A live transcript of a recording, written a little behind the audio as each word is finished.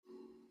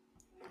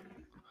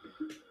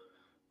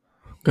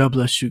God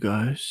bless you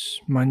guys.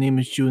 My name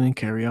is Julian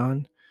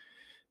Carrion,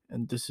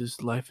 and this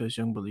is Life as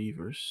Young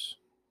Believers.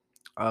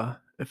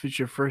 If it's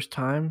your first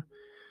time,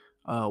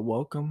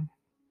 welcome.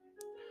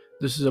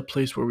 This is a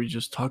place where we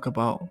just talk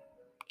about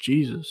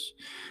Jesus,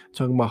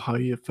 talking about how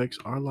he affects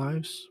our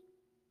lives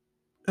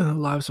and the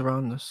lives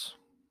around us.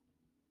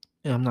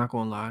 And I'm not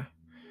going to lie,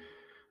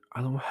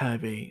 I don't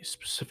have a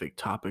specific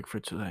topic for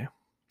today.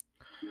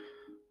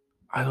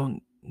 I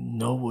don't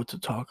know what to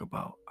talk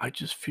about. I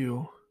just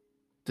feel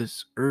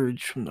this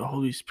urge from the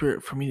Holy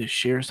Spirit for me to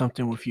share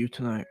something with you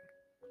tonight.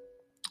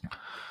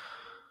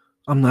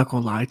 I'm not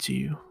going to lie to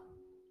you.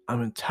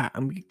 I'm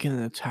getting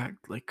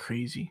attacked like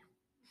crazy.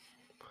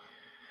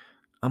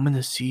 I'm in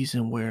a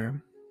season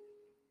where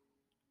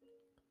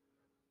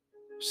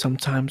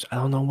sometimes I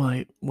don't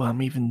know what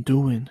I'm even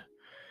doing.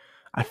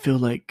 I feel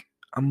like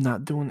I'm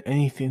not doing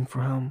anything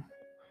for him.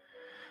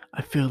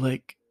 I feel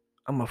like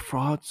I'm a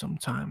fraud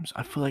sometimes.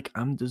 I feel like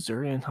I'm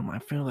deserting him. I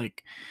feel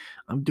like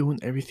I'm doing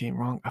everything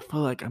wrong. I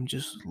feel like I'm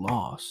just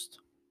lost.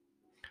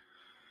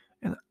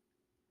 And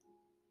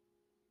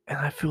and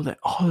I feel that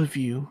all of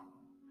you,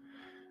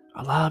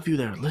 a lot of you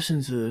that are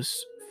listening to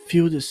this,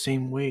 feel the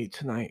same way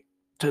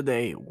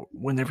today,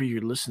 whenever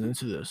you're listening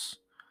to this.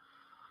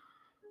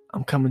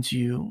 I'm coming to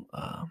you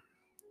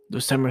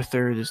December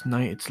 3rd is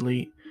night, it's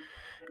late,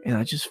 and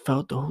I just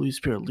felt the Holy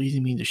Spirit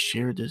leading me to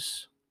share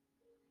this.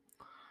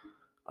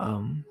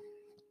 Um,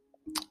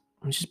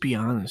 I'm just be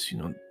honest,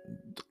 the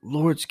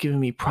Lord's giving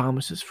me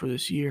promises for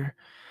this year,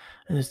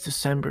 and it's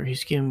December.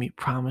 He's giving me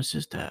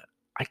promises that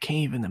I can't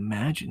even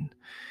imagine,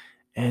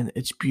 and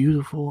it's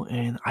beautiful,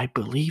 and I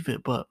believe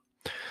it, but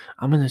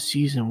I'm in a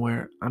season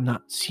where I'm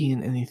not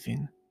seeing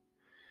anything,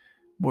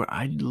 where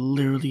I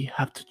literally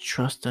have to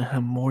trust in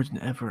Him more than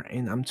ever,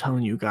 and I'm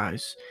telling you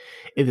guys,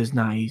 it is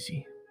not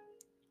easy.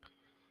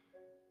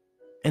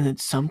 And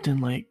it's something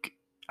like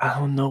I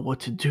don't know what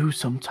to do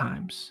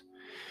sometimes.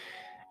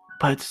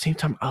 But at the same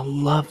time, I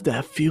love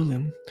that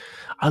feeling.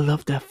 I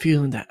love that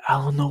feeling that I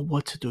don't know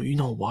what to do. You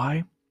know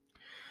why?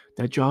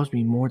 That draws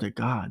me more to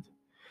God.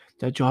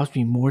 That draws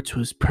me more to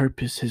His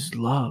purpose, His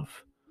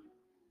love.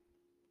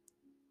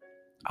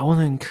 I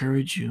want to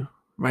encourage you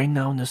right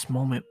now in this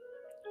moment.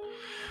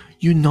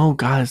 You know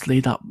God has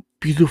laid out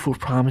beautiful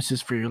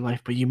promises for your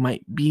life, but you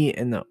might be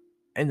in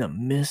the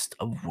midst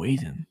of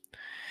waiting.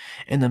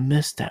 In the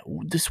midst that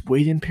this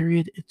waiting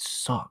period, it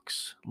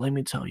sucks. Let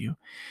me tell you.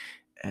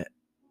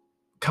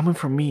 Coming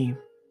from me,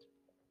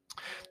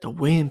 the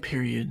waiting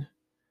period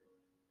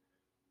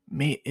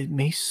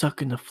may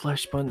suck in the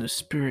flesh, but in the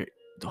spirit,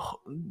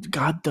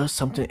 God does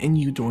something in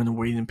you during the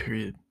waiting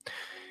period.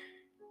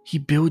 He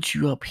builds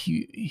you up.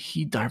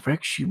 He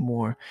directs you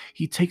more.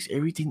 He takes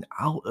everything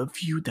out of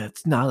you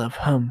that's not of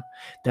Him.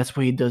 That's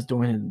what He does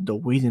during the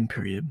waiting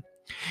period.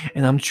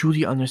 And I'm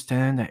truly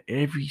understanding that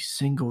every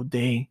single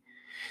day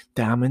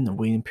that I'm in the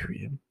waiting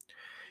period,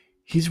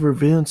 He's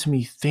revealing to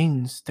me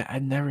things that I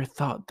never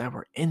thought that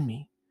were in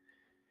me.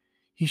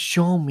 He's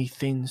showing me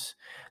things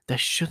that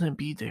shouldn't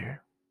be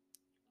there.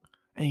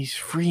 And He's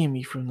freeing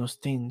me from those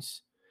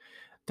things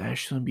that I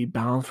shouldn't be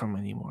bound from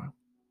anymore.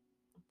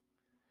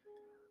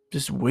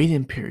 This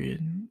waiting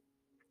period,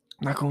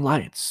 not gonna lie,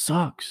 it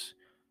sucks.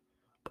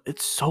 But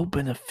it's so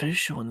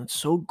beneficial and it's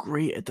so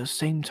great at the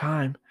same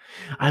time.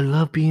 I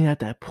love being at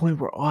that point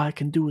where all I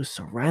can do is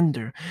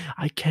surrender.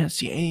 I can't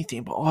see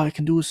anything, but all I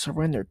can do is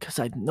surrender because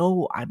I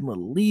know I'm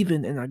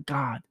believing in a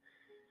God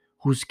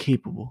who's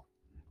capable.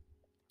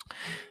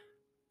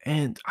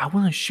 And I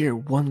want to share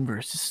one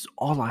verse. This is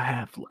all I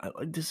have.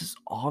 This is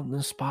all on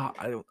the spot.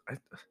 I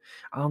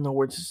don't know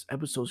where this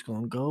episode's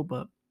gonna go,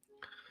 but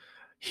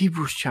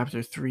Hebrews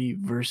chapter 3,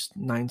 verse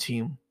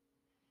 19.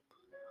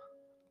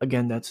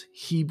 Again, that's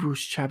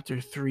Hebrews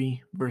chapter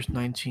 3, verse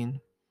 19.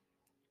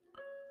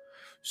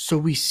 So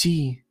we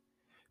see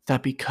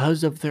that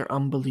because of their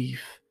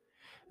unbelief,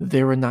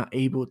 they were not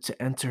able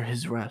to enter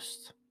his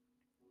rest.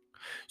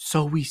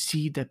 So we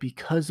see that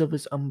because of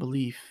his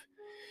unbelief,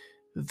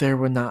 they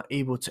were not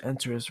able to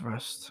enter his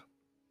rest.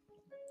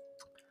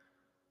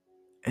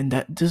 And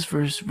that this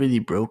verse really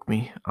broke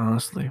me,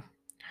 honestly.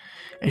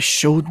 It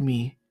showed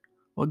me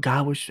what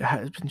God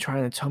has been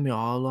trying to tell me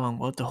all along,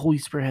 what the Holy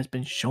Spirit has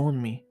been showing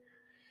me.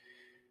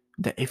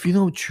 That if you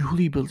don't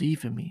truly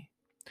believe in me,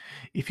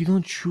 if you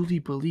don't truly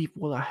believe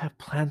what I have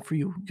planned for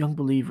you, young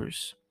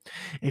believers,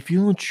 if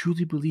you don't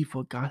truly believe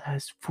what God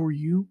has for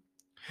you,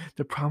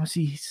 the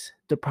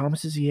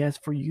promises He has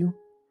for you,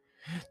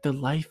 the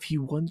life He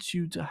wants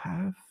you to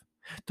have,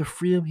 the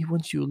freedom He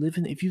wants you to live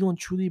in, if you don't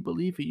truly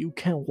believe it, you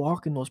can't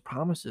walk in those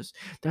promises.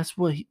 That's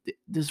what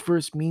this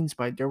verse means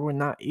by they were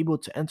not able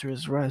to enter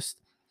His rest.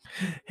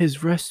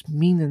 His rest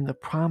meaning the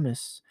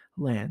promised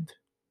land.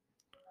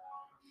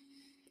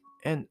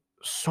 And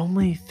so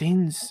many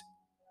things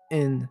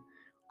in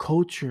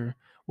culture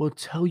will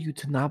tell you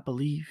to not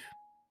believe.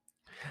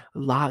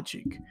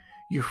 Logic,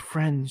 your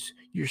friends,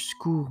 your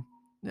school.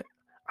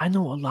 I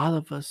know a lot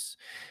of us,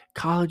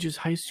 colleges,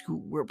 high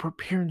school, we're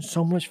preparing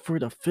so much for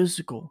the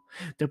physical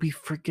that we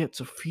forget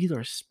to feed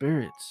our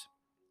spirits.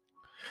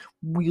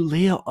 We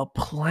lay out a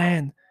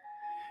plan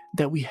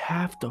that we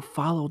have to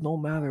follow no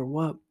matter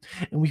what,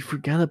 and we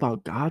forget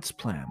about God's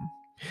plan.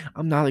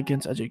 I'm not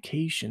against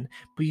education,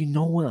 but you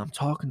know what I'm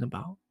talking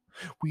about.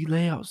 We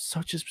lay out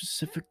such a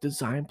specific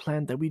design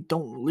plan that we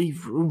don't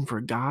leave room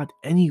for God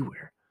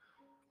anywhere.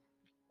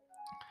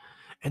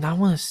 And I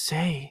want to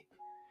say,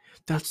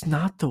 that's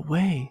not the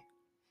way.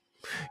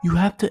 You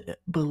have to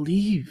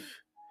believe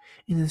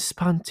in His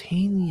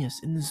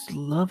spontaneous, in His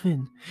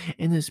loving,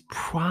 in His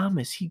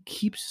promise. He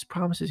keeps His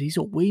promises. He's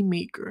a way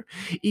maker.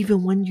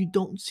 Even when you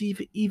don't see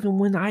it, even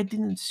when I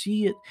didn't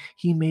see it,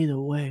 He made a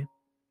way.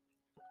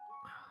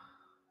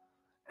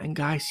 And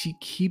guys, He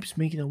keeps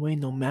making a way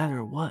no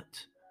matter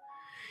what.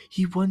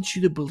 He wants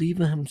you to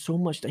believe in Him so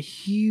much that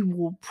He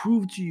will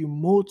prove to you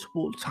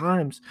multiple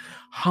times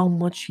how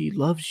much He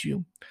loves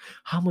you,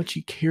 how much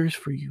He cares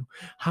for you,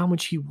 how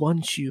much He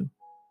wants you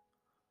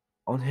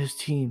on His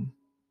team.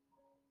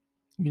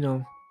 You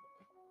know,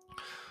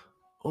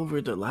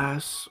 over the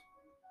last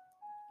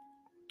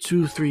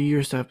 2-3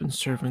 years that I've been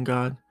serving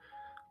God,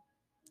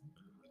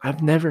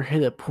 I've never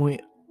hit a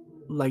point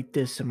like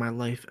this in my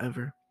life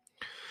ever.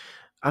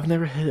 I've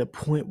never hit a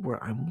point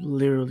where I'm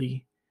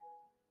literally,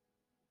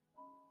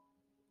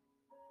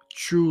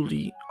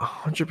 truly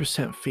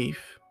 100% faith.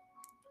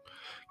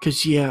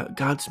 Because, yeah,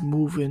 God's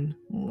moving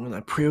when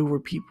I pray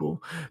over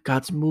people.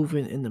 God's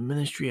moving in the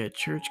ministry at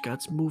church.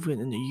 God's moving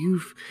in the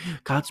youth.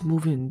 God's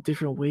moving in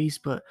different ways.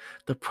 But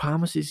the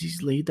promises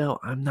He's laid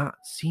out, I'm not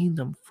seeing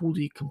them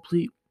fully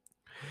complete.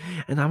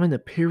 And I'm in a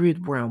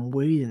period where I'm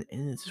waiting,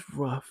 and it's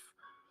rough.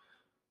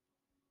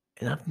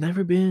 And I've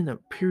never been in a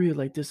period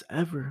like this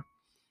ever.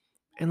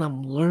 And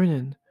I'm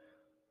learning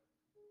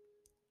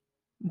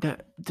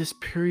that this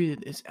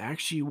period is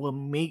actually what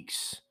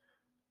makes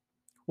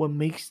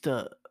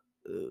the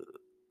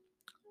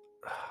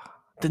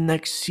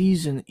next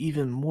season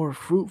even more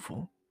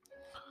fruitful.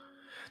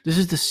 This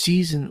is the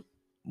season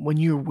when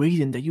you're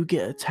waiting that you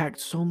get attacked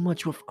so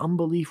much with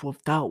unbelief,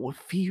 with doubt, with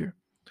fear.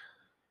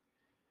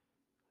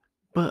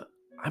 But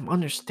I'm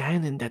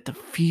understanding that the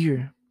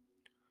fear,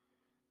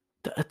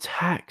 the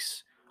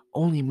attacks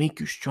only make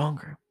you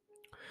stronger.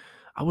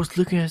 I was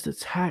looking at the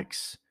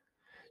attacks.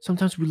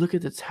 Sometimes we look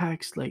at the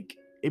attacks like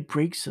it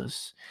breaks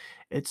us.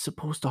 It's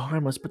supposed to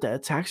harm us, but the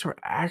attacks are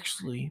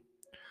actually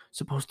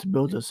supposed to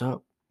build us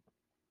up.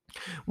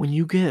 When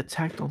you get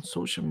attacked on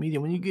social media,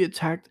 when you get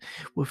attacked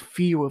with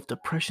fear, with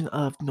depression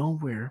out of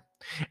nowhere,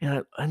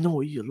 and I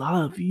know a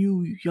lot of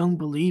you young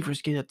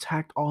believers get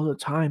attacked all the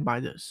time by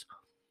this.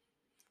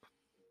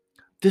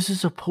 This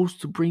is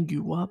supposed to bring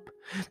you up.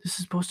 This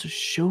is supposed to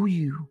show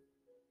you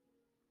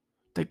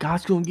that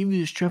God's going to give you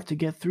the strength to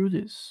get through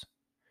this.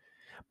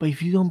 But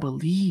if you don't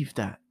believe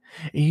that,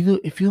 and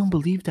if you don't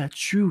believe that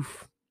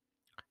truth,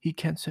 He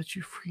can't set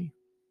you free.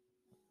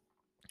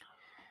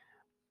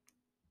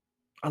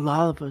 A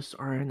lot of us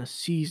are in a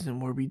season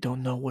where we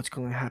don't know what's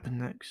going to happen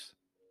next.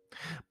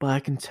 But I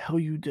can tell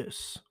you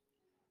this.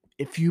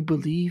 If you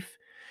believe,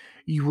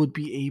 you would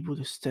be able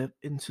to step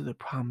into the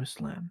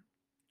promised land.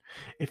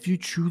 If you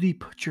truly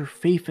put your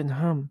faith in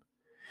Him,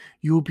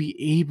 you will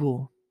be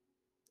able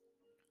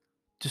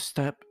to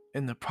step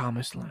in the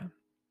promised land.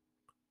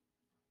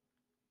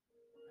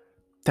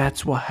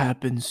 That's what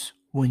happens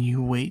when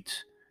you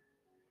wait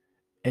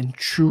and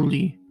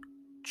truly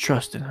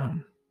trust in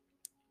Him.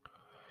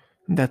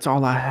 And that's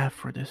all I have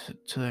for this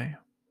today.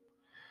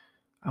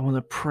 I want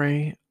to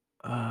pray.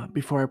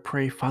 Before I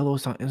pray, follow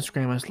us on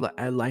Instagram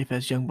at Life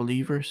as Young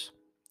Believers.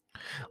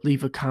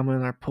 Leave a comment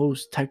on our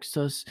post, text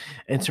us,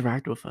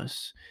 interact with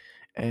us,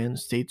 and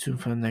stay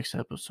tuned for the next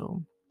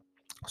episode.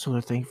 So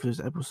Lord, thank you for this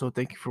episode.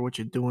 Thank you for what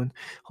you're doing.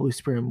 Holy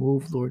Spirit,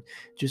 move, Lord.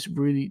 Just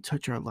really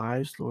touch our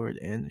lives, Lord,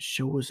 and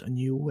show us a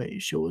new way.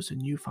 Show us a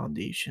new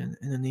foundation.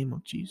 In the name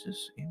of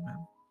Jesus,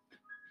 amen.